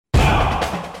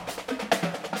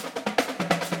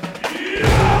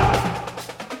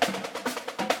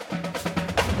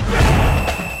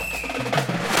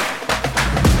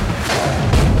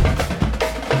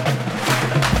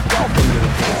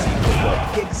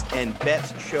Picks and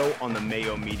Bets show on the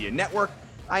Mayo Media Network.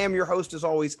 I am your host, as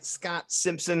always, Scott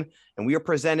Simpson, and we are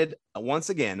presented once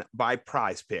again by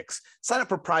Prize Picks. Sign up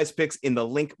for Prize Picks in the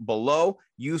link below.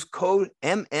 Use code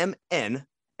MMN,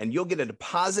 and you'll get a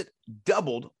deposit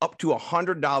doubled up to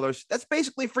 $100. That's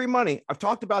basically free money. I've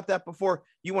talked about that before.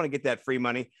 You want to get that free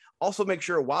money. Also, make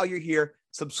sure while you're here,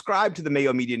 subscribe to the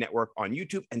Mayo Media Network on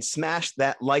YouTube and smash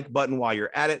that like button while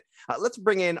you're at it. Let's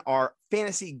bring in our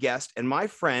fantasy guest and my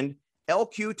friend,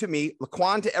 LQ to me,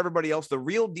 Laquan to everybody else, the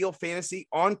Real Deal Fantasy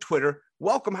on Twitter.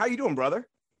 Welcome. How you doing, brother?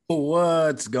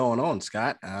 What's going on,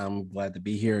 Scott? I'm glad to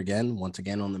be here again, once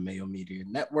again on the Mayo Media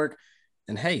Network.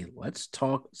 And hey, let's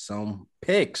talk some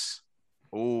picks.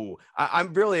 Oh,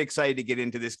 I'm really excited to get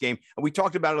into this game. We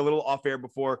talked about it a little off air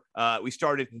before we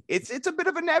started. It's a bit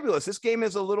of a nebulous. This game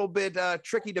is a little bit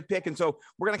tricky to pick. And so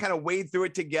we're going to kind of wade through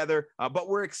it together, but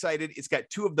we're excited. It's got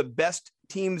two of the best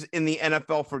teams in the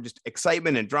NFL for just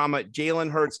excitement and drama.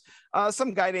 Jalen Hurts,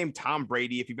 some guy named Tom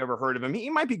Brady, if you've ever heard of him. He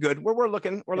might be good. We're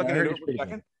looking into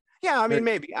it. Yeah, I mean,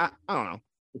 maybe. I don't know.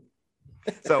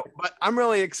 So, but I'm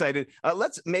really excited.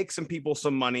 Let's make some people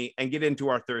some money and get into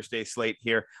our Thursday slate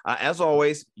here. As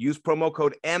always, use promo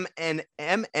code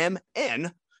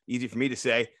MNMMN, easy for me to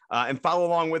say, and follow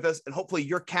along with us. And hopefully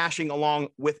you're cashing along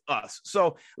with us.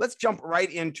 So let's jump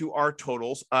right into our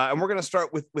totals. And we're going to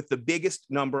start with the biggest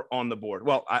number on the board.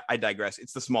 Well, I digress.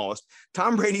 It's the smallest.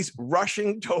 Tom Brady's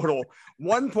rushing total,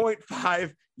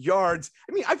 1.5 yards.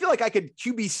 I mean, I feel like I could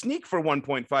QB sneak for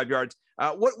 1.5 yards.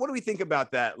 What do we think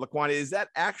about that, Laquan? Is that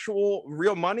actual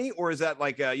real money, or is that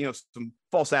like some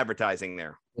false advertising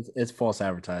there? It's false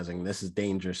advertising. This is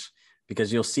dangerous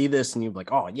because you'll see this and you'll be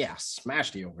like, oh yeah,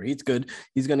 smashed the over. He's good.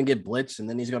 He's going to get blitzed and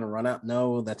then he's going to run out.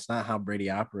 No, that's not how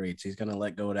Brady operates. He's going to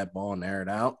let go of that ball and air it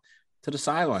out to the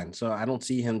sideline. So I don't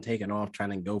see him taking off trying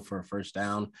to go for a first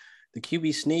down. The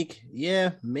QB sneak,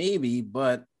 yeah, maybe,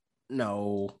 but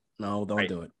no, don't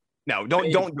do it. No,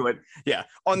 don't do it. Yeah.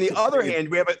 On the other hand,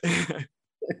 we have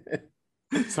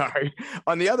sorry.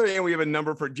 On the other hand, we have a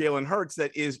number for Jalen Hurts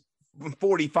that is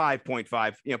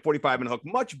 45.5, 45 and a hook,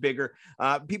 much bigger.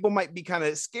 People might be kind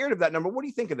of scared of that number. What do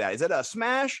you think of that? Is that a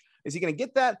smash? Is he going to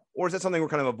get that? Or is that something we're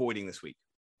kind of avoiding this week?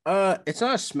 It's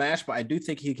not a smash, but I do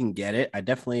think he can get it. I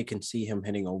definitely can see him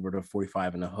hitting over to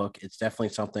 45 and a hook. It's definitely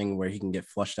something where he can get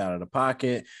flushed out of the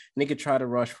pocket and he could try to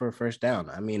rush for a first down.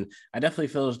 I mean, I definitely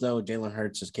feel as though Jalen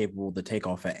Hurts is capable to take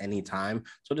off at any time.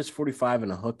 So this 45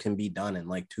 and a hook can be done in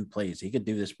like 2 plays. He could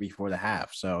do this before the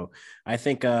half. So I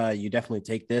think you definitely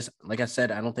take this. Like I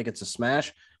said, I don't think it's a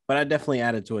smash, but I definitely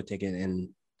added to a ticket and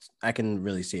I can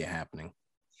really see it happening.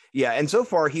 Yeah, and so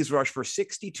far he's rushed for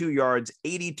 62 yards,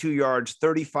 82 yards,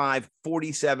 35,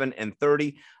 47, and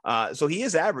 30. So he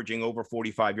is averaging over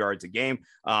 45 yards a game.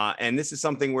 And this is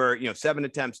something where, 7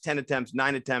 attempts, 10 attempts,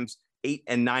 9 attempts, 8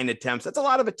 and 9 attempts. That's a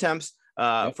lot of attempts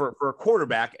for a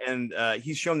quarterback. And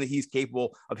he's shown that he's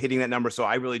capable of hitting that number. So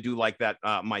I really do like that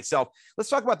myself. Let's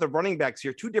talk about the running backs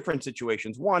here. 2 different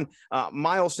situations. One,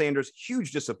 Miles Sanders,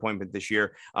 huge disappointment this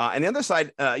year. And the other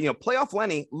side, playoff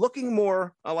Lenny looking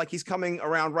more like he's coming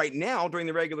around right now during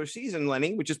the regular season,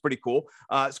 Lenny, which is pretty cool.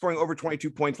 Scoring over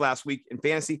 22 points last week in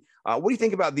fantasy. What do you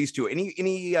think about these two? Any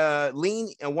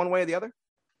lean one way or the other?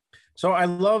 So I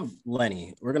love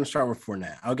Lenny. We're going to start with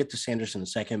Fournette. I'll get to Sanders in a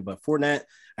second, but Fournette,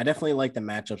 I definitely like the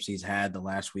matchups he's had the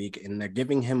last week, and they're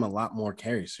giving him a lot more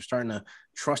carries. They're starting to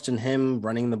trust in him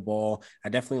running the ball. I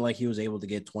definitely like he was able to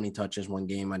get 20 touches one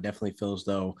game. I definitely feel as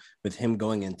though with him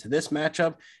going into this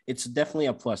matchup, it's definitely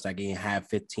a plus that he can have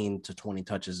 15 to 20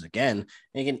 touches again, and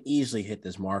he can easily hit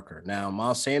this marker. Now,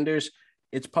 Miles Sanders,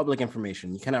 it's public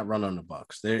information. You cannot run on the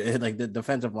Bucs. They're like the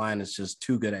defensive line is just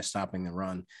too good at stopping the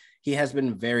run. He has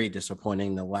been very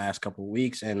disappointing the last couple of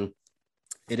weeks, and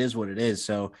it is what it is.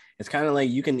 So it's kind of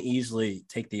like you can easily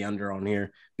take the under on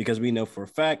here because we know for a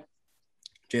fact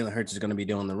Jalen Hurts is going to be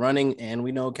doing the running, and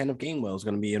we know Kenneth Gainwell is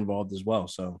going to be involved as well.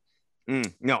 So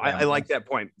I like that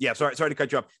point. Yeah, sorry to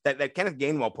cut you off. That Kenneth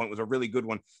Gainwell point was a really good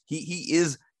one. He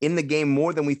is in the game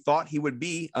more than we thought he would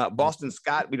be. Boston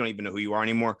Scott, we don't even know who you are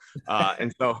anymore,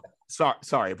 and so.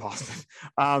 Sorry, Boston.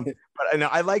 But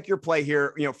I like your play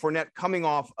here. Fournette coming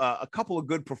off a couple of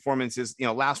good performances.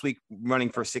 Last week running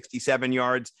for 67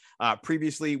 yards.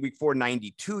 Previously, week 4,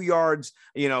 92 yards.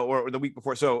 Or the week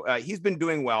before. So he's been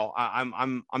doing well.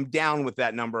 I'm down with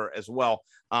that number as well.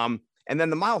 And then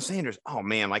the Miles Sanders. Oh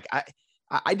man,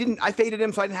 I faded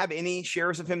him, so I didn't have any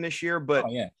shares of him this year, but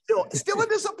still a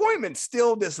disappointment,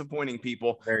 still disappointing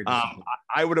people. Very disappointing.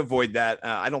 I would avoid that.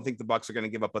 I don't think the Bucs are going to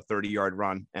give up a 30-yard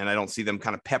run, and I don't see them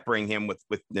kind of peppering him with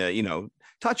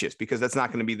touches, because that's not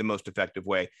going to be the most effective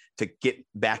way to get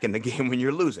back in the game when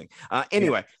you're losing.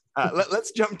 Anyway,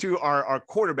 Let's jump to our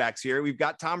quarterbacks here. We've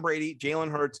got Tom Brady,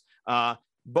 Jalen Hurts.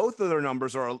 Both of their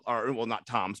numbers are well, not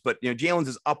Tom's, but Jalen's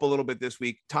is up a little bit this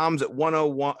week. Tom's at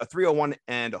 101, 301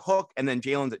 and a hook, and then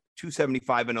Jalen's at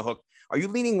 275 and a hook. Are you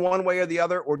leaning one way or the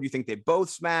other, or do you think they both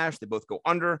smash? They both go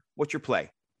under? What's your play?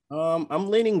 I'm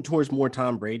leaning towards more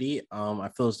Tom Brady. I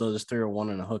feel as though this 301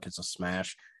 and a hook is a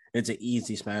smash. It's an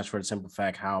easy smash for the simple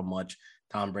fact how much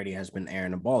Tom Brady has been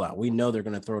airing the ball out. We know they're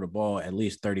going to throw the ball at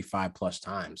least 35 plus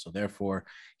times. So therefore,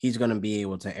 he's going to be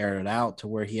able to air it out to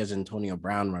where he has Antonio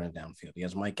Brown running downfield. He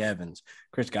has Mike Evans,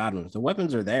 Chris Godwin. The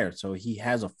weapons are there. So he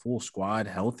has a full squad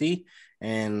healthy.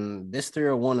 And this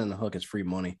 301 and the hook is free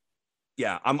money.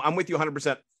 Yeah, I'm with you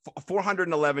 100%.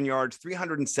 411 yards,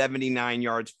 379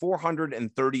 yards,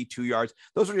 432 yards.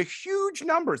 Those are the huge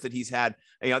numbers that he's had.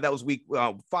 That was week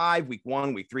 5, week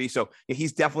 1, week 3. So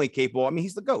he's definitely capable. I mean,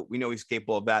 he's the GOAT. We know he's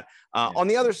capable of that. On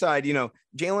the other side,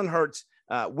 Jalen Hurts,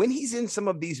 when he's in some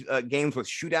of these games with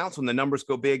shootouts, when the numbers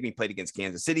go big, and he played against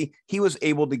Kansas City, he was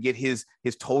able to get his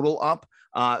total up.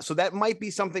 So that might be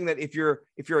something that if you're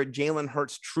a Jalen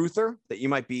Hurts truther, that you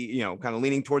might be, kind of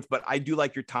leaning towards. But I do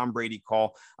like your Tom Brady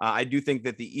call. I do think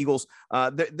that the Eagles,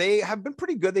 they have been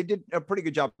pretty good. They did a pretty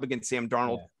good job against Sam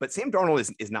Darnold, but Sam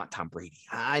Darnold is not Tom Brady.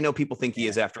 I know people think he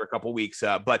is after a couple of weeks,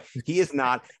 but he is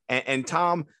not. And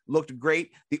Tom looked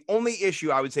great. The only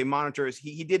issue I would say monitor is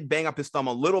he did bang up his thumb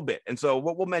a little bit. And so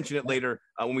we'll mention it later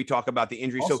when we talk about the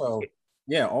injury. Also,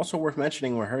 also worth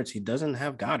mentioning where Hurts, he doesn't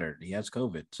have Goddard. He has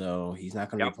COVID, so he's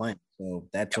not going to be playing. So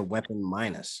that's a weapon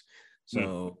minus.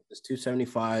 So this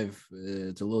 275,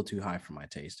 it's a little too high for my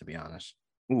taste, to be honest.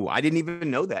 Ooh, I didn't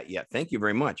even know that yet. Thank you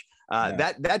very much.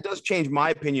 That does change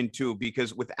my opinion too,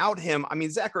 because without him, I mean,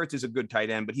 Zach Ertz is a good tight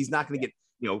end, but he's not going to get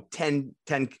 10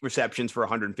 receptions for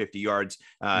 150 yards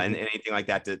and anything like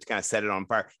that to kind of set it on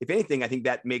fire. If anything, I think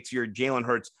that makes your Jalen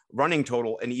Hurts running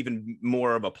total an even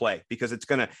more of a play, because he's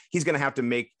going to have to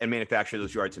make and manufacture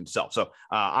those yards himself. So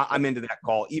I'm into that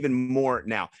call even more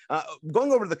now.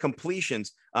 Going over to the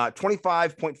completions,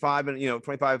 25.5 and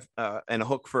 25 and a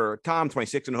hook for Tom,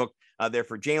 26 and a hook there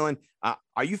for Jalen.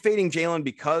 Are you fading Jalen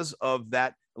because of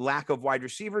that lack of wide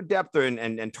receiver depth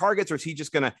and targets, or is he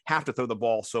just going to have to throw the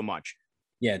ball so much?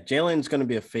 Yeah, Jalen's going to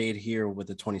be a fade here with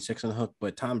the 26 and hook,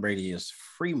 but Tom Brady is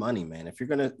free money, man. If you're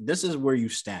going to, this is where you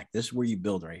stack. This is where you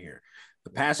build right here.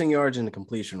 The passing yards and the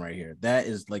completion right here. That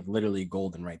is like literally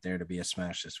golden right there to be a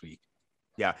smash this week.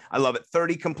 Yeah, I love it.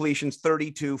 30 completions,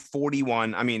 32,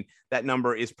 41. I mean, that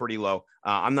number is pretty low.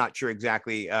 I'm not sure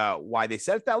exactly why they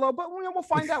set it that low, but we'll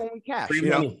find out when we cash. Free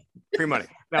money. Free money.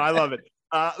 No, I love it.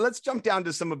 Let's jump down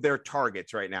to some of their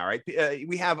targets right now, right?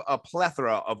 We have a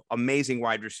plethora of amazing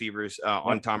wide receivers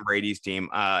on Tom Brady's team.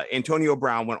 Antonio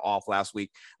Brown went off last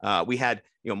week. We had,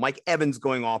 Mike Evans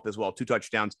going off as well, 2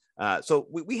 touchdowns. So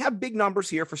we have big numbers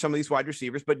here for some of these wide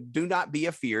receivers, but do not be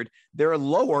afeared. They're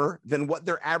lower than what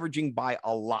they're averaging by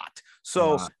a lot.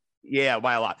 So yeah,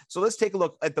 by a lot. So let's take a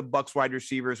look at the Bucs wide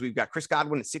receivers. We've got Chris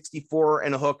Godwin at 64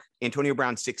 and a hook, Antonio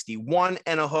Brown 61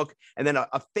 and a hook, and then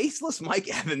a faceless Mike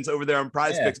Evans over there on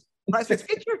Prize Picks. Prize Picks,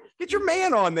 get your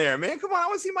man on there, man. Come on, I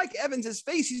want to see Mike Evans' his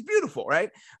face. He's beautiful, right?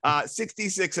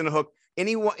 66 and a hook.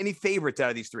 Any favorites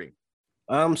out of these 3?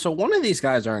 So one of these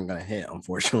guys aren't going to hit,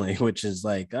 unfortunately, which is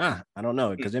like, I don't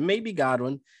know, because it may be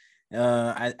Godwin.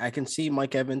 I can see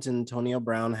Mike Evans and Antonio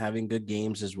Brown having good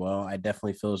games as well. I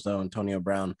definitely feel as though Antonio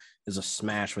Brown is a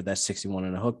smash with that 61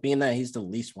 and a hook, being that he's the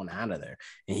least one out of there.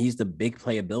 And he's the big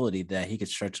playability that he could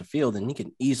stretch the field, and he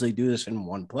can easily do this in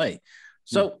one play.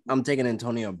 So I'm taking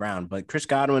Antonio Brown, but Chris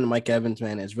Godwin and Mike Evans,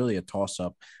 man, is really a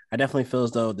toss-up. I definitely feel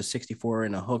as though the 64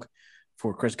 and a hook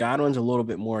for Chris Godwin's a little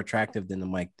bit more attractive than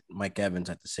the Mike Evans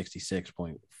at the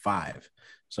 66.5.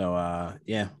 So,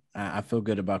 I feel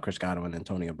good about Chris Godwin and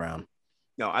Antonio Brown.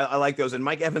 No, I like those. And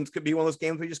Mike Evans could be one of those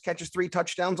games where he just catches 3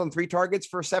 touchdowns on 3 targets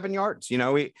for 7 yards.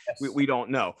 We don't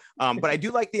know. But I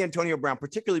do like the Antonio Brown,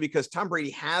 particularly because Tom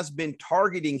Brady has been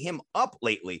targeting him up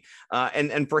lately.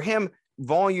 And for him,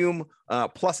 volume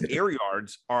plus air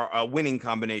yards are a winning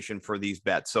combination for these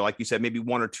bets. So like you said, maybe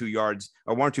 1 or 2 yards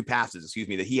or 1 or 2 passes,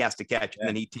 that he has to catch, and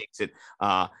then he takes it.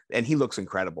 And he looks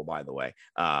incredible, by the way.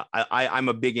 I'm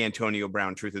a big Antonio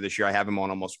Brown truther this year. I have him on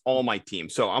almost all my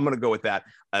teams. So I'm going to go with that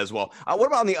as well. What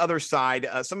about on the other side?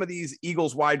 Some of these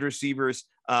Eagles wide receivers,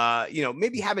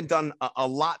 maybe haven't done a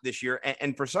lot this year.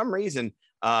 And for some reason,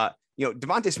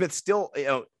 Devontae Smith still,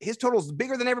 his total is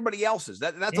bigger than everybody else's.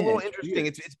 That's a little interesting.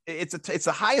 It's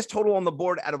the highest total on the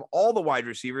board out of all the wide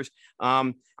receivers.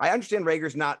 I understand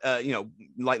Rager's not,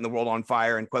 lighting the world on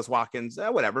fire, and Quez Watkins,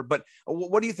 whatever. But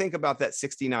what do you think about that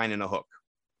 69 and a hook?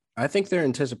 I think they're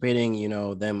anticipating,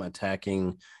 them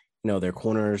attacking their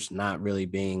corners not really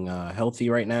being healthy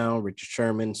right now. Richard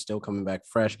Sherman still coming back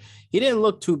fresh. He didn't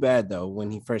look too bad though when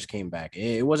he first came back.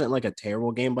 It wasn't like a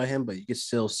terrible game by him, but you could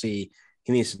still see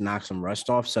he needs to knock some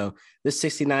rust off. So this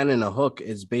 69 and a hook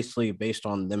is basically based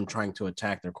on them trying to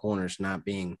attack their corners not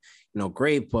being,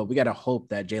 great. But we got to hope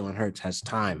that Jalen Hurts has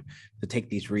time to take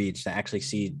these reads to actually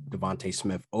see Devontae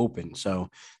Smith open. So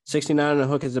 69 and a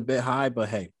hook is a bit high, but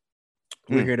hey,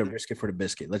 we're here to risk it for the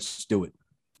biscuit. Let's do it.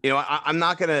 I'm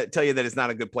not going to tell you that it's not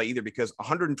a good play either, because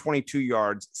 122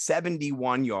 yards,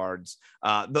 71 yards.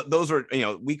 Those are,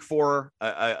 week 4,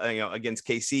 against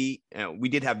KC. We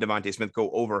did have Devontae Smith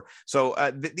go over. So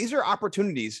these are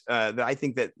opportunities that I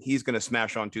think that he's going to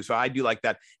smash onto. So I do like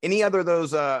that. Any other of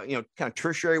those, kind of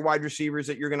tertiary wide receivers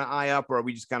that you're going to eye up, or are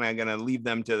we just kind of going to leave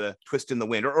them to the twist in the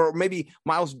wind, or maybe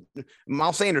Miles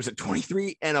Sanders at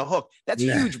 23 and a hook? That's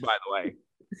huge, by the way.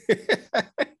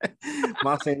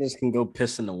 Miles Sanders can go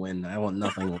piss in the wind. I want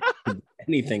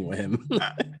anything with him.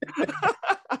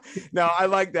 No, I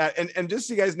like that. And just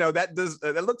so you guys know, that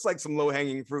looks like some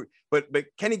low-hanging fruit, but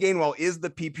Kenny Gainwell is the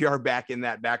PPR back in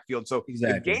that backfield. So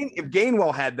exactly. If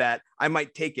Gainwell had that, I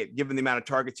might take it, given the amount of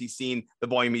targets he's seen, the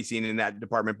volume he's seen in that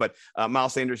department. But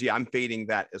Miles Sanders, I'm fading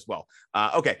that as well.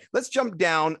 Okay, let's jump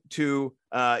down to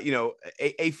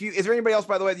a few. Is there anybody else,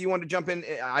 by the way, that you want to jump in?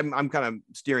 I'm kind of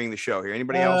steering the show here.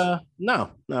 Anybody else?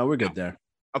 No, we're good there.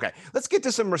 Okay, let's get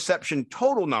to some reception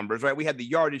total numbers, right? We had the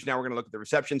yardage. Now we're going to look at the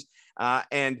receptions.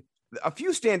 And a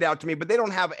few stand out to me, but they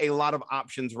don't have a lot of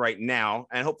options right now.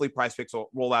 And hopefully PrizePicks will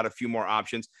roll out a few more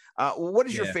options. What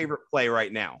is your favorite play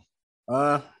right now?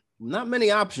 Not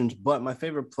many options, but my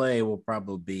favorite play will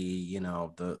probably be,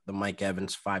 the Mike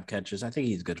Evans 5 catches. I think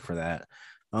he's good for that.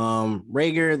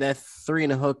 Rager, that 3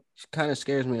 and a hook kind of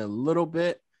scares me a little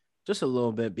bit. Just a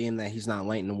little bit, being that he's not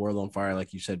lighting the world on fire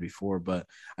like you said before. But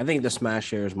I think the smash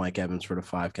share is Mike Evans for the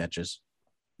 5 catches.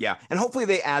 Yeah, and hopefully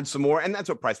they add some more, and that's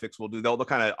what PrizePicks will do. They'll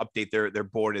kind of update their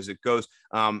board as it goes.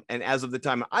 And as of the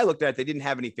time I looked at it, they didn't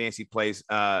have any fancy plays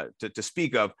to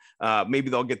speak of. Maybe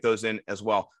they'll get those in as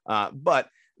well. But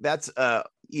that's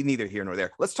neither here nor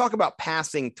there. Let's talk about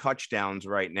passing touchdowns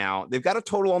right now. They've got a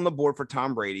total on the board for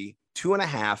Tom Brady,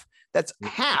 2.5. That's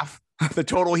half the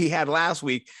total he had last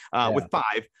week with 5.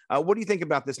 What do you think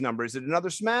about this number? Is it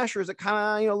another smash, or is it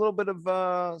kind of a little bit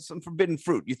of some forbidden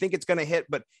fruit? You think it's going to hit,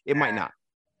 but it might not.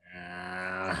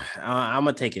 I'm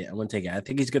gonna take it. I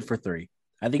think he's good for 3.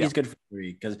 I think he's good for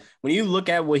 3, because when you look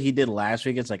at what he did last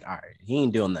week, it's like, all right, he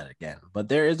ain't doing that again. But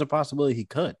there is a possibility he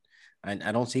could. I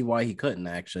don't see why he couldn't,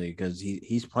 actually, because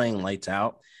he's playing lights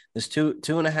out. This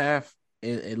 2.5,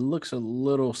 it looks a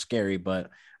little scary, but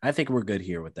I think we're good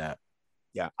here with that.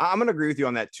 Yeah, I'm going to agree with you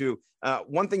on that too.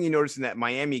 One thing you noticed in that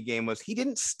Miami game was he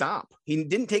didn't stop. He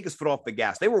didn't take his foot off the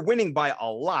gas. They were winning by a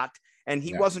lot, and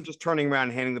he wasn't just turning around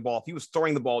and handing the ball. He was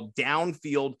throwing the ball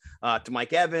downfield to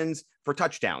Mike Evans for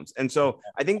touchdowns. And so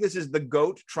I think this is the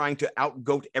GOAT trying to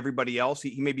out-GOAT everybody else.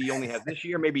 He maybe only has this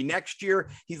year, maybe next year.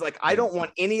 He's like, I don't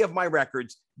want any of my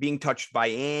records being touched by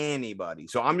anybody.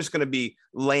 So I'm just going to be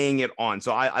laying it on.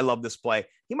 So I love this play.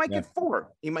 He might get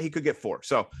 4. He could get 4.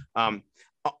 So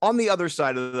on the other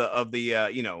side of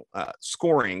the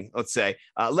scoring, let's say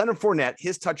Leonard Fournette,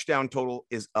 his touchdown total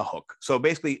is a hook. So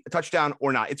basically a touchdown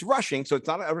or not. It's rushing, so it's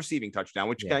not a receiving touchdown,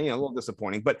 which kind of a little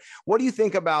disappointing. But what do you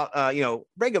think about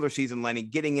regular season Lenny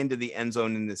getting into the end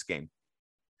zone in this game?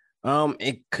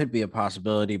 It could be a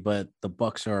possibility, but the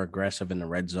Bucs are aggressive in the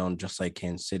red zone, just like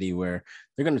Kansas City, where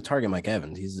they're going to target Mike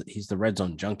Evans. He's the red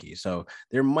zone junkie. So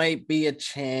there might be a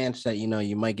chance that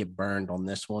you might get burned on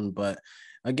this one, but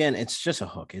again, it's just a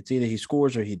hook. It's either he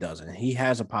scores or he doesn't. He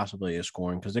has a possibility of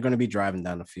scoring because they're going to be driving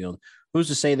down the field. Who's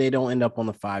to say they don't end up on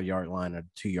the 5-yard line or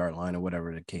 2-yard line or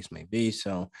whatever the case may be?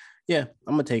 So, yeah,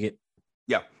 I'm going to take it.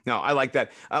 Yeah, no, I like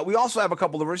that. We also have a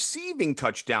couple of receiving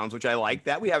touchdowns, which I like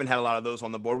that. We haven't had a lot of those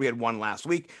on the board. We had one last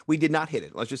week. We did not hit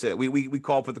it. Let's just say it. We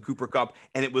called for the Cooper Kupp,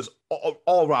 and it was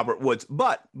all Robert Woods.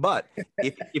 But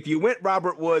if you went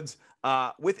Robert Woods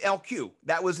with LQ,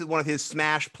 that was one of his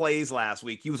smash plays last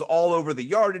week. He was all over the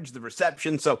yardage, the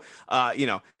reception. So,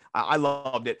 I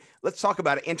loved it. Let's talk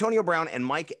about it. Antonio Brown and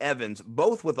Mike Evans,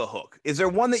 both with a hook. Is there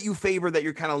one that you favor that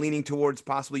you're kind of leaning towards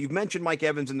possibly? You've mentioned Mike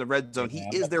Evans in the red zone. He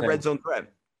is their red zone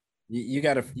threat. You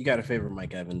gotta favor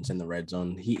Mike Evans in the red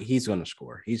zone. He's going to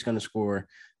score. He's going to score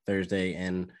Thursday.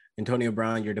 And Antonio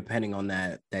Brown, you're depending on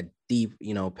that deep,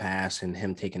 pass and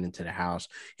him taking it to the house.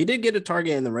 He did get a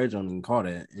target in the red zone and caught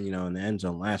it, in the end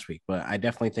zone last week. But I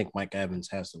definitely think Mike Evans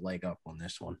has the leg up on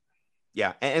this one.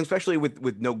 Yeah, and especially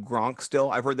with no Gronk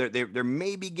still, I've heard they're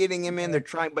maybe getting him in. They're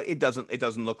trying, but it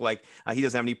doesn't look like he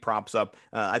doesn't have any props up.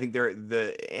 I think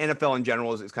the NFL in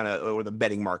general is kind of, or the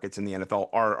betting markets in the NFL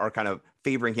are kind of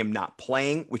favoring him not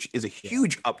playing, which is a Yeah.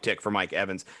 huge uptick for Mike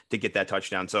Evans to get that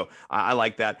touchdown. So I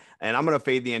like that, and I'm going to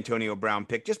fade the Antonio Brown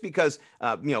pick just because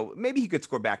maybe he could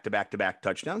score back-to-back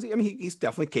touchdowns. I mean, he's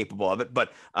definitely capable of it,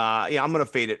 but yeah, I'm going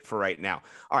to fade it for right now.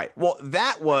 All right, well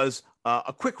that was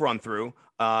a quick run through.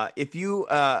 If you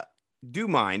do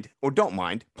mind or don't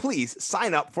mind, please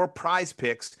sign up for Prize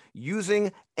Picks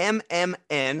using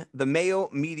MMN, the Mayo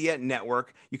Media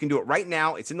Network. You can do it right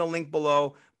now. It's in the link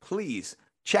below. Please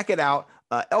check it out.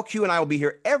 LQ and I will be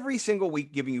here every single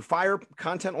week giving you fire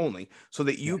content only so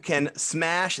that you can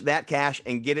smash that cash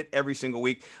and get it every single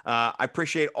week. I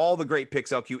appreciate all the great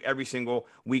picks, LQ, every single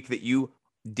week that you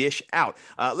dish out.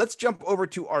 Let's jump over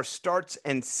to our starts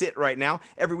and sit right now.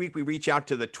 Every week we reach out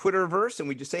to the Twitterverse and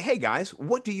we just say, hey guys,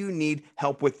 what do you need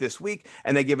help with this week?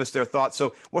 And they give us their thoughts.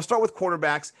 So we'll start with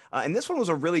quarterbacks. And this one was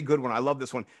a really good one. I love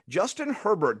this one. Justin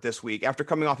Herbert this week, after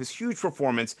coming off his huge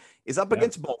performance, is up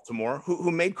against Baltimore,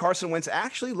 who made Carson Wentz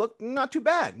actually look not too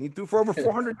bad. He threw for over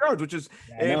 400 yards, which is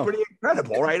pretty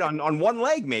incredible, right? On one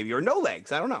leg maybe, or no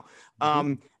legs. I don't know.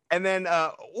 And then,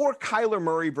 or Kyler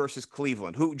Murray versus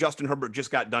Cleveland, who Justin Herbert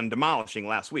just got done demolishing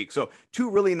last week. So two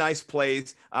really nice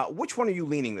plays. Which one are you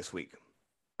leaning this week?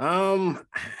 Man,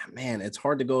 it's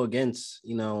hard to go against, a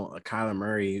Kyler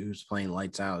Murray who's playing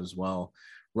lights out as well,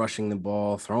 rushing the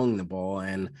ball, throwing the ball,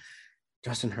 and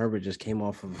Justin Herbert just came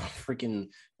off of a freaking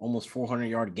almost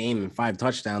 400-yard game and 5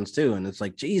 touchdowns too. And it's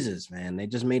like, Jesus, man, they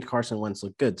just made Carson Wentz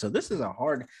look good. So this is a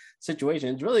hard situation.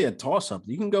 It's really a toss-up.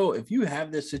 You can go, if you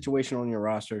have this situation on your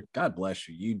roster, God bless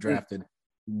you. You drafted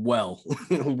well.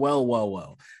 I'm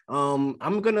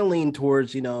going to lean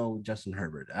towards, Justin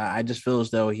Herbert. I just feel as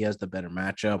though he has the better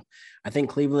matchup. I think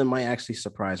Cleveland might actually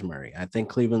surprise Murray. I think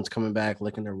Cleveland's coming back,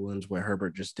 licking their wounds where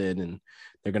Herbert just did, and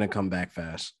they're going to come back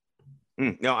fast.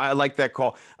 No, I like that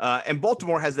call. And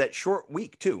Baltimore has that short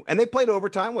week too. And they played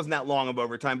overtime, wasn't that long of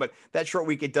overtime, but that short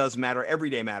week, it does matter.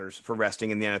 Every day matters for resting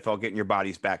in the NFL, getting your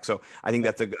bodies back. So I think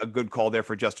that's a good call there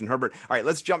for Justin Herbert. All right,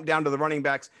 let's jump down to the running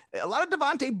backs. A lot of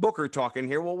Devontae Booker talking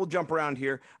here. Well, we'll jump around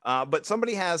here. But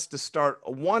somebody has to start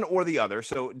one or the other.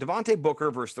 So Devontae Booker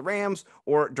versus the Rams,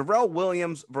 or Darrell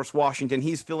Williams versus Washington.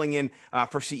 He's filling in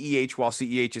for CEH while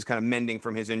CEH is kind of mending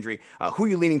from his injury. Who are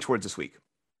you leaning towards this week?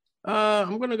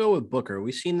 I'm going to go with Booker.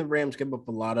 We've seen the Rams give up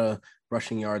a lot of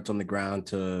rushing yards on the ground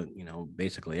to,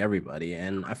 basically everybody.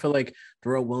 And I feel like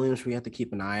Darrell Williams, we have to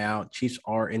keep an eye out. Chiefs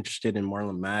are interested in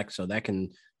Marlon Mack, so that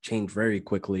can change very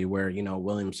quickly where,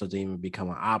 Williams doesn't even become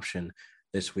an option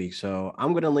this week. So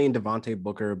I'm going to lean Devontae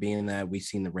Booker, being that we've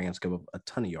seen the Rams give up a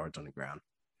ton of yards on the ground.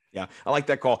 Yeah, I like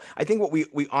that call. I think what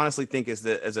we honestly think is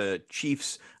that as a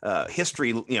Chiefs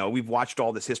history, we've watched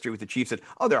all this history with the Chiefs that,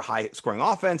 they're a high scoring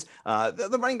offense.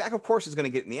 The running back, of course, is going to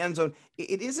get in the end zone.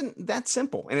 It isn't that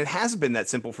simple. And it hasn't been that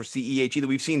simple for CEH either.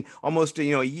 We've seen almost, a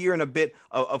year and a bit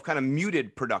of kind of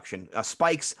muted production,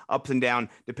 spikes ups and down,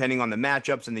 depending on the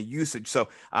matchups and the usage. So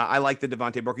I like the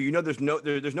Devontae Booker. There's no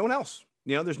one else.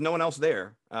 There's no one else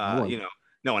there.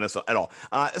 No one else at all.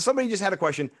 Somebody just had a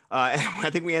question. I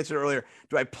think we answered earlier.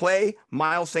 Do I play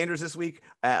Miles Sanders this week?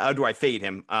 Or do I fade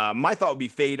him? My thought would be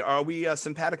fade. Are we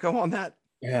simpatico on that?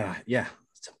 Yeah,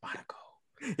 simpatico.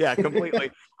 Yeah, completely.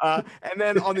 And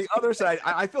then on the other side,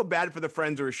 I feel bad for the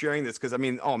friends who are sharing this because,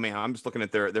 oh man, I'm just looking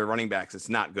at their running backs. It's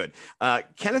not good.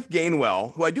 Kenneth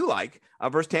Gainwell, who I do like,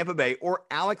 versus Tampa Bay, or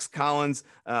Alex Collins,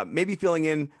 maybe filling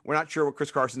in. We're not sure what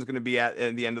Chris Carson's going to be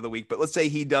at the end of the week, but let's say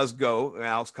he does go.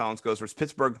 Alex Collins goes versus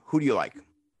Pittsburgh. Who do you like?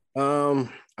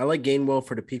 I like Gainwell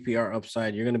for the PPR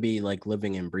upside. You're going to be like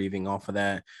living and breathing off of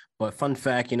that. But fun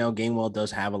fact, Gainwell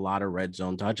does have a lot of red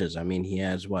zone touches. He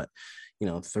has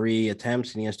 3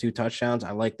 attempts and he has 2 touchdowns.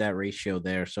 I like that ratio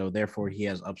there. So therefore he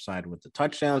has upside with the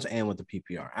touchdowns and with the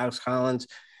PPR. Alex Collins,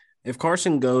 if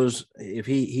Carson goes, if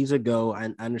he's a go,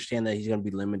 I understand that he's going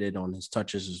to be limited on his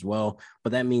touches as well,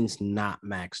 but that means not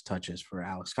max touches for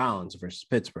Alex Collins versus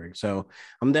Pittsburgh. So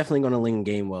I'm definitely going to lean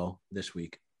Gainwell this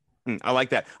week. I like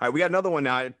that. All right, we got another one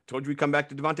now. I told you we'd come back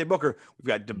to Devontae Booker. We've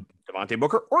got Devontae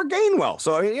Booker or Gainwell.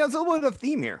 So it's a little bit of a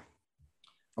theme here.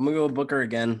 I'm going to go with Booker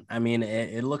again.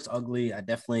 It looks ugly. I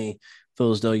definitely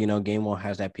feel as though, Gainwell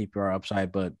has that PPR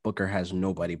upside, but Booker has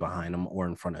nobody behind him or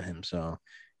in front of him. So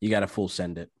you got to full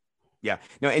send it. Yeah.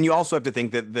 No, and you also have to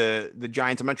think that the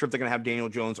Giants, I'm not sure if they're going to have Daniel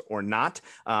Jones or not,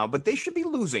 but they should be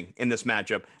losing in this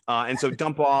matchup. And so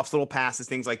dump offs, little passes,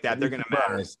 things like that, they're going to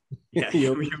matter. Yeah,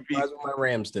 you'll be surprised what my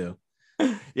Rams do.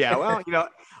 Yeah, well,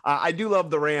 I do love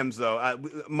the Rams, though.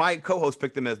 My co-host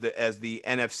picked them as the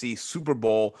NFC Super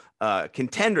Bowl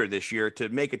contender this year to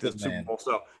make it to Good the Super man. Bowl.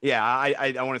 So, yeah,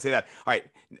 I want to say that. All right,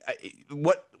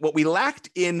 what we lacked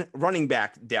in running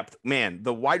back depth, man,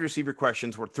 the wide receiver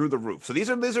questions were through the roof. So these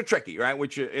are tricky, right?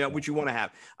 Which you want to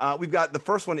have. We've got the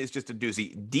first one is just a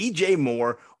doozy: DJ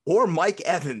Moore or Mike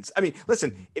Evans. I mean,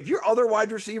 listen, if your other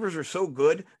wide receivers are so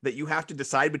good that you have to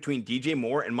decide between DJ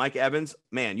Moore and Mike Evans,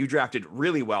 man, you drafted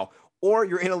really well. Or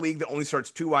you're in a league that only starts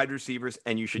 2 wide receivers,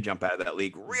 and you should jump out of that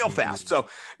league real fast. So,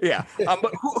 yeah.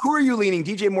 But who are you leaning?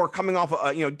 DJ Moore coming off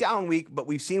a down week, but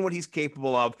we've seen what he's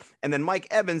capable of. And then Mike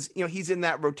Evans, he's in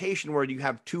that rotation where you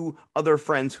have 2 other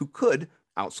friends who could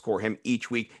outscore him each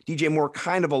week. DJ Moore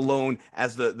kind of alone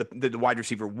as the wide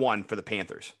receiver 1 for the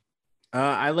Panthers.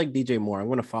 I like DJ Moore. I'm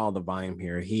going to follow the volume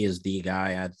here. He is the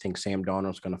guy. I think Sam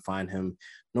Darnold's going to find him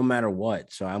no matter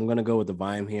what. So I'm going to go with the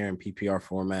volume here in PPR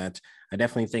format. I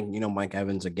definitely think, Mike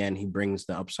Evans, again, he brings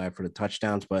the upside for the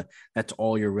touchdowns, but that's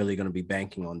all you're really going to be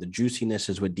banking on. The juiciness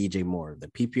is with DJ Moore. The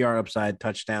PPR upside,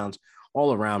 touchdowns,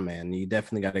 all around, man. You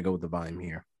definitely got to go with the volume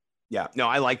here. Yeah, no,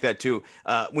 I like that too.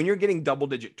 When you're getting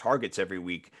double-digit targets every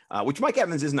week, which Mike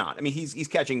Evans is not. I mean, he's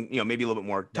catching, maybe a little bit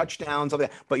more touchdowns,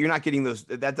 but you're not getting those.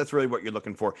 That's really what you're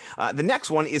looking for. The next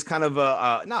one is kind of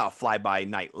not a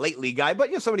fly-by-night lately guy,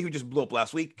 but somebody who just blew up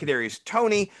last week. Kadarius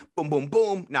Toney, boom, boom,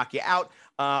 boom, knock you out.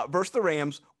 Versus the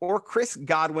Rams, or Chris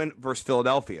Godwin versus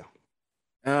Philadelphia.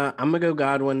 I'm gonna go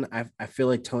Godwin. I feel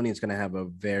like Toney is gonna have a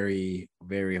very,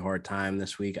 very hard time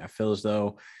this week. I feel as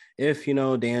though if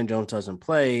Dan Jones doesn't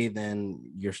play, then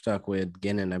you're stuck with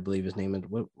Glennon. I believe his name is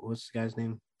what's the guy's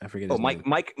name? I forget his name.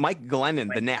 Mike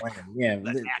Glennon, the neck. Yeah,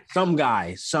 some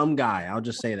guy. I'll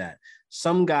just say that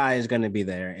some guy is going to be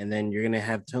there, and then you're going to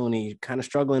have Toney kind of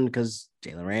struggling because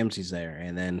Jalen Ramsey's there,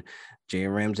 and then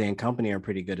Jalen Ramsey and company are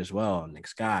pretty good as well. Nick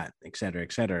Scott, et cetera,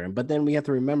 et cetera. But then we have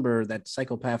to remember that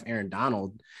psychopath Aaron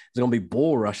Donald is going to be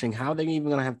bull rushing. How are they even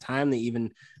going to have time to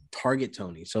even target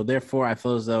Toney? So therefore, I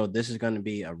feel as though this is going to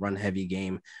be a run heavy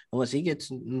game unless he gets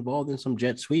involved in some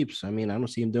jet sweeps. I mean, I don't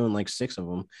see him doing like 6 of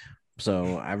them.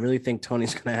 So I really think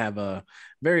Toney's going to have a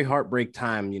very heartbreak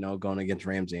time, going against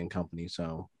Ramsey and company.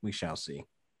 So we shall see.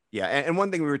 Yeah, and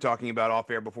one thing we were talking about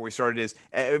off air before we started is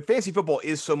fantasy football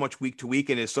is so much week to week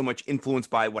and is so much influenced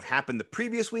by what happened the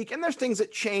previous week. And there's things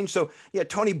that change. So, yeah,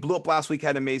 Toney blew up last week,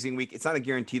 had an amazing week. It's not a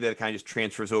guarantee that it kind of just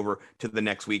transfers over to the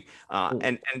next week.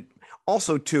 And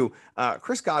also, too,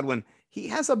 Chris Godwin, he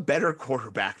has a better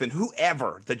quarterback than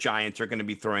whoever the Giants are going to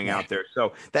be throwing out there.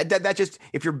 So that just,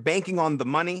 if you're banking on the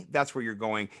money, that's where you're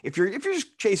going. If you're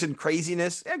just chasing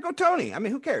craziness, go Toney. I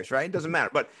mean, who cares, right? It doesn't matter.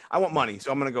 But I want money, so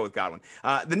I'm going to go with Godwin.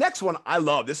 The next one I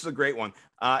love. This is a great one.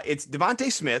 It's Devontae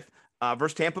Smith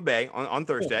versus Tampa Bay on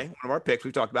Thursday, one of our picks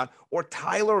we've talked about, or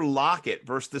Tyler Lockett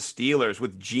versus the Steelers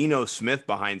with Geno Smith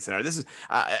behind center. This is,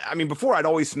 before I'd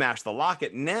always smash the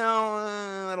Lockett. Now,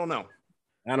 I don't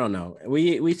know.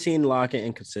 We seen Lockett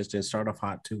inconsistent, start off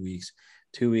hot 2 weeks.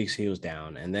 2 weeks he was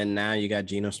down. And then now you got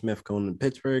Geno Smith going to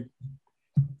Pittsburgh.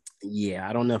 Yeah,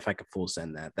 I don't know if I could full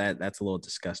send that. That's a little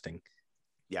disgusting.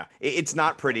 Yeah, it's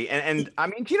not pretty. And I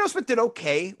mean, Geno Smith did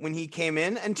okay when he came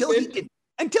in until he didn't.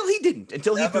 Until he didn't.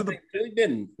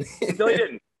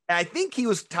 And I think he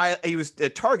was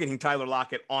targeting Tyler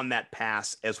Lockett on that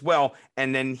pass as well,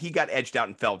 and then he got edged out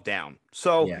and fell down.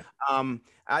 So, yeah.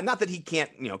 Not that he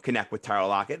can't, connect with Tyler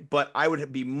Lockett, but I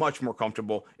would be much more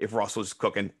comfortable if Russ was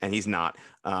cooking, and he's not.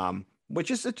 Which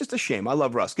is just a shame. I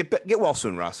love Russ. Get well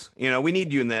soon, Russ. We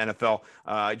need you in the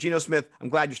NFL. Geno Smith, I'm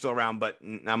glad you're still around, but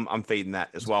I'm fading that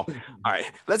as well. All right,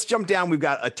 let's jump down. We've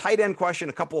got a tight end question,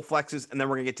 a couple of flexes, and then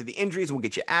we're going to get to the injuries, and we'll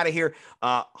get you out of here.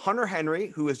 Hunter Henry,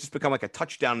 who has just become like a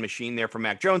touchdown machine there for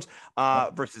Mac Jones,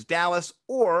 versus Dallas,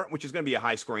 which is going to be a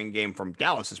high-scoring game from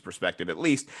Dallas's perspective at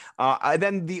least. And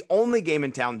then the only game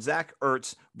in town, Zach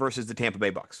Ertz versus the Tampa Bay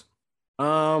Bucks.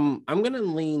 I'm going to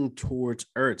lean towards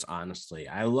Ertz, honestly.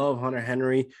 I love Hunter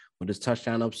Henry with his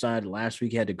touchdown upside. Last week,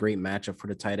 he had a great matchup for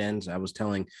the tight ends. I was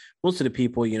telling most of the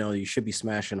people, you should be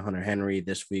smashing Hunter Henry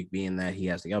this week, being that he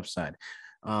has the upside.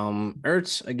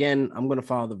 Ertz, again, I'm going to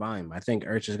follow the volume. I think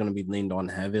Ertz is going to be leaned on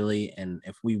heavily. And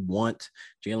if we want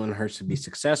Jalen Hurts to be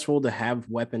successful, to have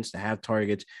weapons, to have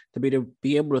targets, to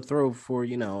be able to throw for,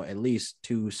 at least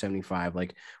 275,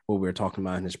 like what we were talking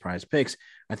about in his prize picks,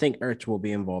 I think Ertz will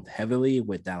be involved heavily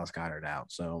with Dallas Goedert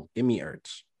out. So give me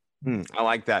Ertz. I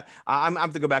like that. I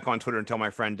have to go back on Twitter and tell my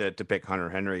friend to pick Hunter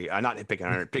Henry. Not pick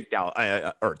Hunter Henry, pick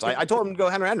Ertz. I told him to go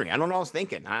Hunter Henry. I don't know what I was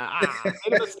thinking. I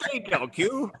made a mistake,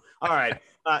 LQ. All right.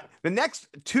 The next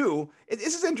two,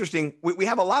 this is interesting. We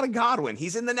have a lot of Godwin.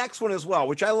 He's in the next one as well,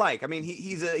 which I like. I mean,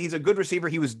 he's a good receiver.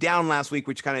 He was down last week,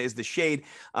 which kind of is the shade.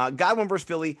 Godwin versus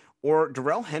Philly or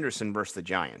Darrell Henderson versus the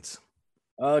Giants.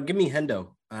 Give me Hendo.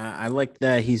 I like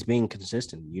that he's being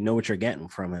consistent. You know what you're getting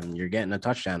from him. You're getting a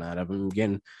touchdown out of him. You're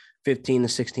getting 15 to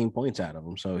 16 points out of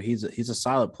him. So he's a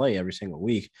solid play every single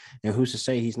week. And who's to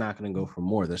say he's not going to go for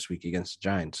more this week against the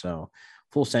Giants? So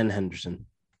full send Henderson.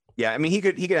 Yeah, I mean he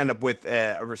could end up with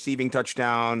a receiving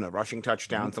touchdown, a rushing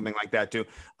touchdown, something like that too.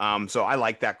 So I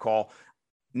like that call.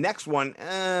 Next one,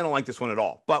 I don't like this one at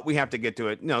all, but we have to get to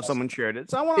it. Someone shared it,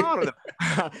 so I want to honor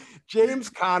them. James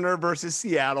Conner versus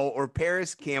Seattle or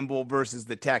Paris Campbell versus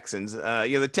the Texans.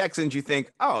 The Texans, you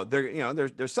think, oh, they're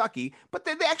sucky, but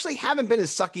they actually haven't been as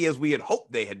sucky as we had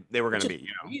hoped they were going to be.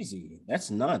 Easy.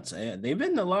 That's nuts. They've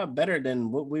been a lot better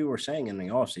than what we were saying in the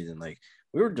offseason. Like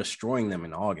we were destroying them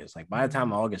in August. Like by the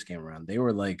time August came around, they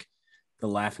were like the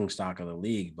laughing stock of the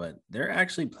league, but they're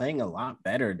actually playing a lot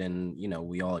better than,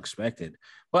 we all expected.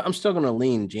 But I'm still going to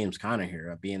lean James Conner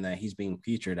here, being that he's being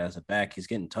featured as a back. He's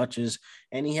getting touches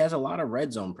and he has a lot of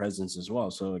red zone presence as well.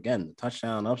 So again, the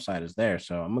touchdown upside is there.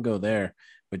 So I'm going to go there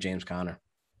with James Conner.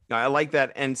 I like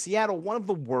that. And Seattle, one of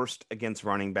the worst against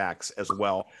running backs as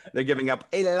well. They're giving up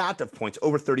a lot of points,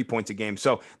 over 30 points a game.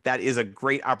 So that is a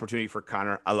great opportunity for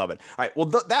Conner. I love it. All right. Well,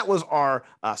 that was our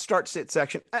start sit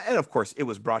section. And of course, it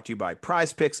was brought to you by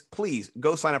Prize Picks. Please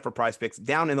go sign up for Prize Picks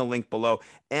down in the link below,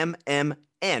 MMN.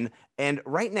 And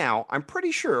right now, I'm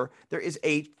pretty sure there is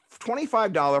a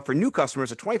 $25 for new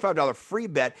customers, a $25 free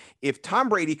bet. If Tom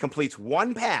Brady completes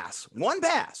one pass,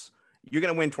 you're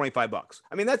going to win $25.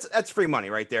 I mean, that's free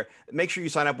money right there. Make sure you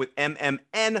sign up with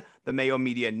MMN, the Mayo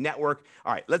Media Network.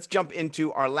 All right, let's jump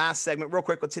into our last segment real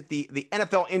quick. Let's hit the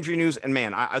NFL injury news. And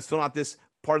man, I was filling out this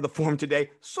part of the form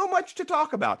today. So much to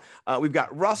talk about. We've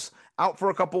got Russ out for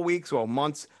a couple weeks,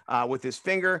 months with his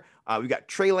finger. We've got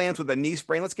Trey Lance with a knee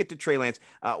sprain. Let's get to Trey Lance.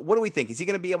 What do we think? Is he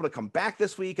going to be able to come back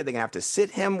this week? Are they going to have to sit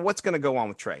him? What's going to go on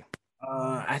with Trey?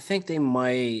 I think they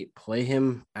might play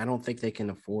him. I don't think they can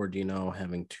afford,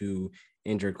 having two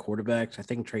injured quarterbacks. I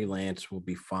think Trey Lance will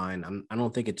be fine. I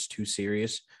don't think it's too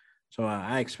serious. So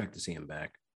I expect to see him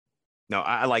back. No,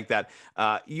 I like that.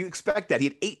 You expect that. He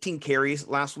had 18 carries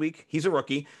last week. He's a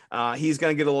rookie. He's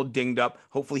going to get a little dinged up.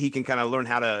 Hopefully he can kind of learn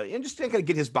how to just kind of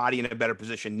get his body in a better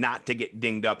position, not to get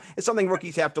dinged up. It's something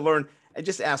rookies have to learn. And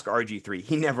just ask RG3.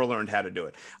 He never learned how to do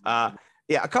it.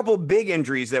 Yeah, a couple of big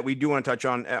injuries that we do want to touch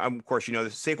on. Of course, the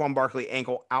Saquon Barkley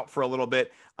ankle out for a little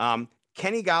bit.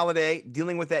 Kenny Golladay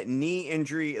dealing with that knee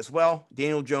injury as well.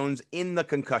 Daniel Jones in the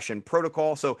concussion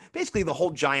protocol. So basically the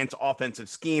whole Giants offensive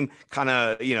scheme kind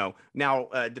of, now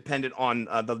dependent on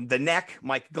the neck,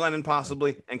 Mike Glennon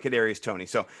possibly, and Kadarius Toney.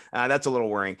 So that's a little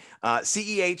worrying.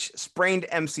 CEH sprained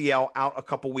MCL out a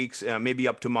couple weeks, maybe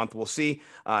up to a month. We'll see.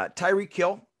 Tyreek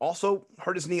Hill also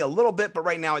hurt his knee a little bit, but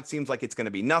right now it seems like it's going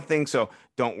to be nothing. So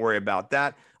don't worry about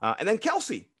that. And then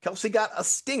Kelsey got a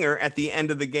stinger at the end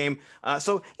of the game.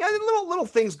 So yeah, little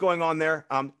things going on there.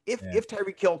 If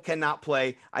Tyreek Hill cannot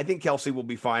play, I think Kelsey will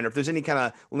be fine. Or if there's any kind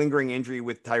of lingering injury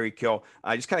with Tyreek Hill,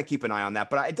 just kind of keep an eye on that.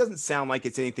 But it doesn't sound like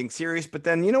it's anything serious. But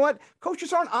then you know what?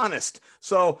 Coaches aren't honest,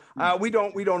 so we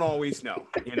don't always know.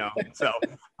 So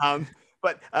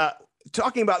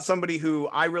talking about somebody who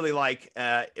I really like,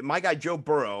 my guy Joe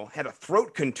Burrow had a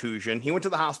throat contusion. He went to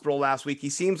the hospital last week. He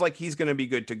seems like he's going to be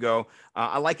good to go.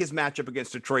 I like his matchup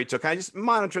against Detroit, so kind of just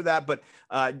monitor that. But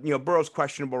Burrow's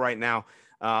questionable right now.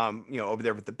 Over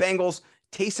there with the Bengals.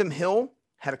 Taysom Hill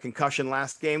had a concussion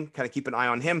last game. Kind of keep an eye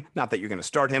on him. Not that you're going to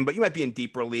start him, but you might be in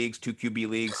deeper leagues, 2 QB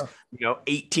leagues,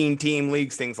 18 team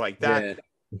leagues, things like that.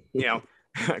 Yeah.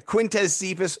 Quintez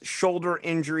Cephas shoulder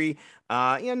injury.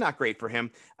 Not great for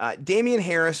him. Damian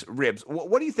Harris ribs.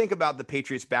 What do you think about the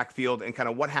Patriots backfield and kind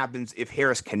of what happens if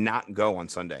Harris cannot go on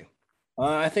Sunday?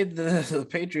 I think the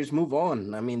Patriots move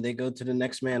on. I mean, they go to the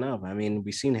next man up. I mean,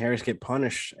 we've seen Harris get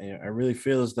punished. I really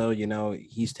feel as though,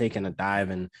 he's taking a dive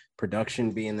in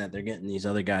production, being that they're getting these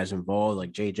other guys involved,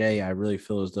 like JJ. I really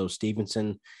feel as though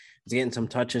Stevenson is getting some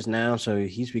touches now, so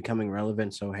he's becoming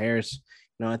relevant. So Harris,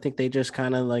 I think they just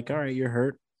kind of like, all right, you're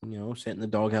hurt, sit in the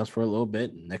doghouse for a little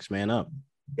bit, next man up.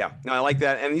 Yeah, no, I like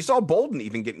that. And you saw Bolden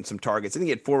even getting some targets. I think he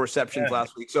had 4 receptions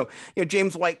last week. So,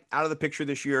 James White out of the picture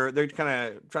this year. They're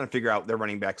kind of trying to figure out their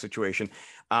running back situation.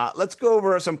 Let's go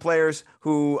over some players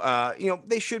who,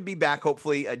 they should be back,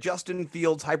 hopefully. Justin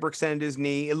Fields hyperextended his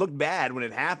knee. It looked bad when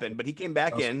it happened, but he came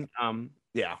back in.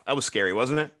 That was scary,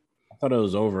 wasn't it? thought it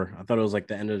was over. I thought it was like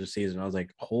the end of the season. I was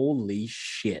like, holy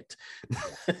shit.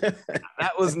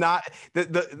 That was not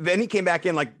then he came back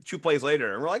in like 2 plays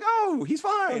later and we're like, oh, he's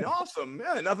fine. Awesome.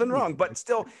 Yeah, nothing wrong. But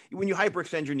still, when you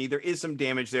hyperextend your knee, there is some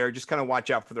damage there. Just kind of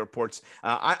watch out for the reports.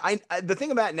 The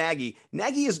thing about Nagy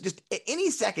is just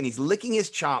any second he's licking his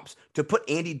chops to put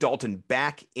Andy Dalton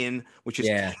back in, which is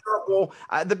terrible.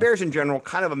 The Bears in general,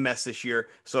 kind of a mess this year.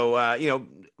 So,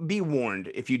 be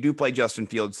warned if you do play Justin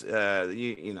Fields, I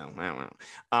don't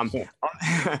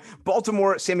know.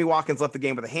 Baltimore, Sammy Watkins left the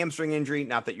game with a hamstring injury.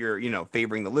 Not that you're,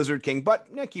 favoring the Lizard King, but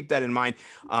keep that in mind.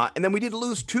 And then we did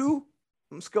lose 2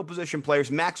 skill position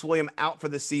players. Max Williams, out for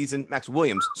the season.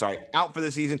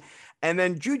 And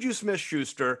then Juju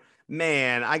Smith-Schuster,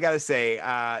 man, I got to say,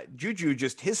 Juju,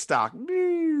 just his stock,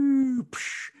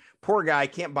 poor guy,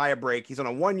 can't buy a break. He's on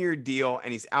a 1-year deal,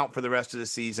 and he's out for the rest of the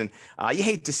season. You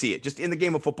hate to see it. Just in the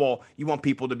game of football, you want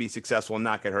people to be successful and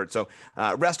not get hurt. So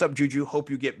rest up, Juju.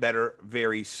 Hope you get better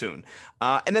very soon.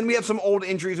 And then we have some old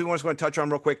injuries we want to touch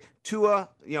on real quick. Tua,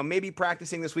 maybe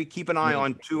practicing this week. Keep an eye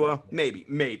on Tua. Maybe.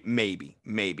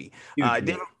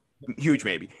 Huge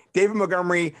maybe. David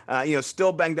Montgomery,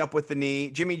 still banged up with the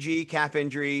knee. Jimmy G, calf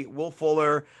injury. Will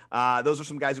Fuller. Those are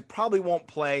some guys who probably won't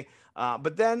play.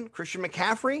 But then Christian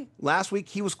McCaffrey, last week,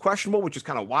 he was questionable, which is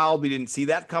kind of wild. We didn't see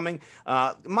that coming.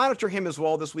 Monitor him as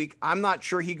well this week. I'm not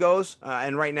sure he goes.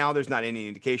 And right now, there's not any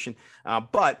indication.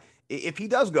 But if he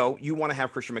does go, you want to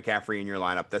have Christian McCaffrey in your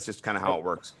lineup. That's just kind of how it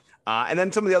works. And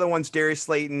then some of the other ones, Darius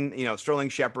Slayton, Sterling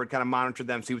Shepard, kind of monitor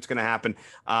them, see what's going to happen.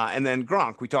 And then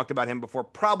Gronk, we talked about him before,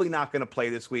 probably not going to play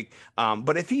this week.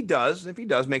 But if he does,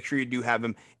 make sure you do have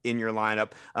him in your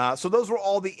lineup. So those were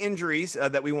all the injuries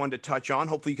that we wanted to touch on.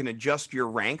 Hopefully you can adjust your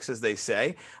ranks, as they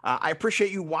say. I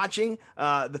appreciate you watching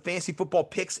the Fantasy Football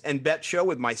Picks and Bet Show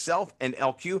with myself and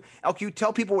LQ. LQ,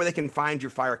 tell people where they can find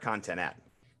your fire content at.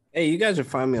 Hey, you guys will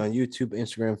find me on YouTube,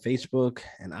 Instagram, Facebook,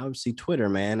 and obviously Twitter,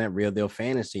 man, at Real Deal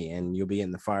Fantasy. And you'll be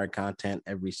in the fire content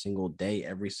every single day,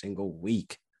 every single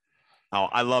week. Oh,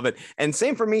 I love it. And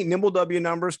same for me, Nimble W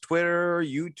Numbers, Twitter,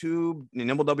 YouTube,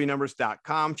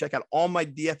 NimbleWNumbers.com. Check out all my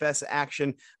DFS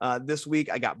action this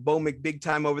week. I got Bo McBig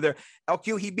Time over there.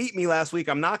 LQ, he beat me last week.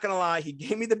 I'm not going to lie. He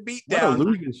gave me the beat down. What a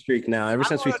losing streak now, ever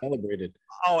since we celebrated.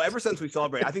 Oh, ever since we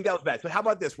celebrated. I think that was bad. But how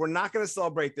about this? We're not going to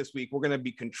celebrate this week. We're going to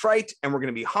be contrite and we're going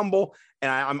to be humble.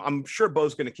 And I'm sure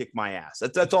Bo's going to kick my ass.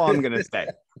 That's all I'm going to say.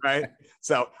 Right.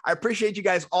 So I appreciate you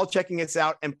guys all checking us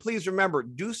out. And please remember,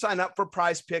 do sign up for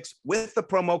Prize Picks with the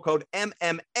promo code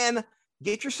MMN.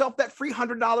 Get yourself that free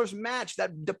 $100 match,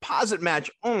 that deposit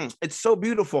match. It's so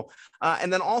beautiful.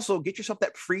 And then also get yourself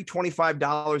that free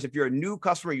 $25. If you're a new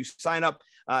customer, you sign up.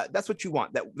 That's what you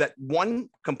want. That one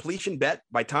completion bet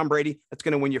by Tom Brady, that's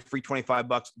going to win you free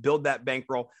 $25. Build that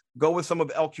bankroll. Go with some of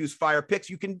LQ's fire picks.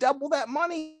 You can double that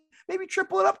money. Maybe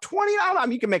triple it up 20. I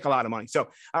mean, you can make a lot of money. So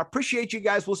I appreciate you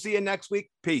guys. We'll see you next week.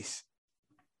 Peace.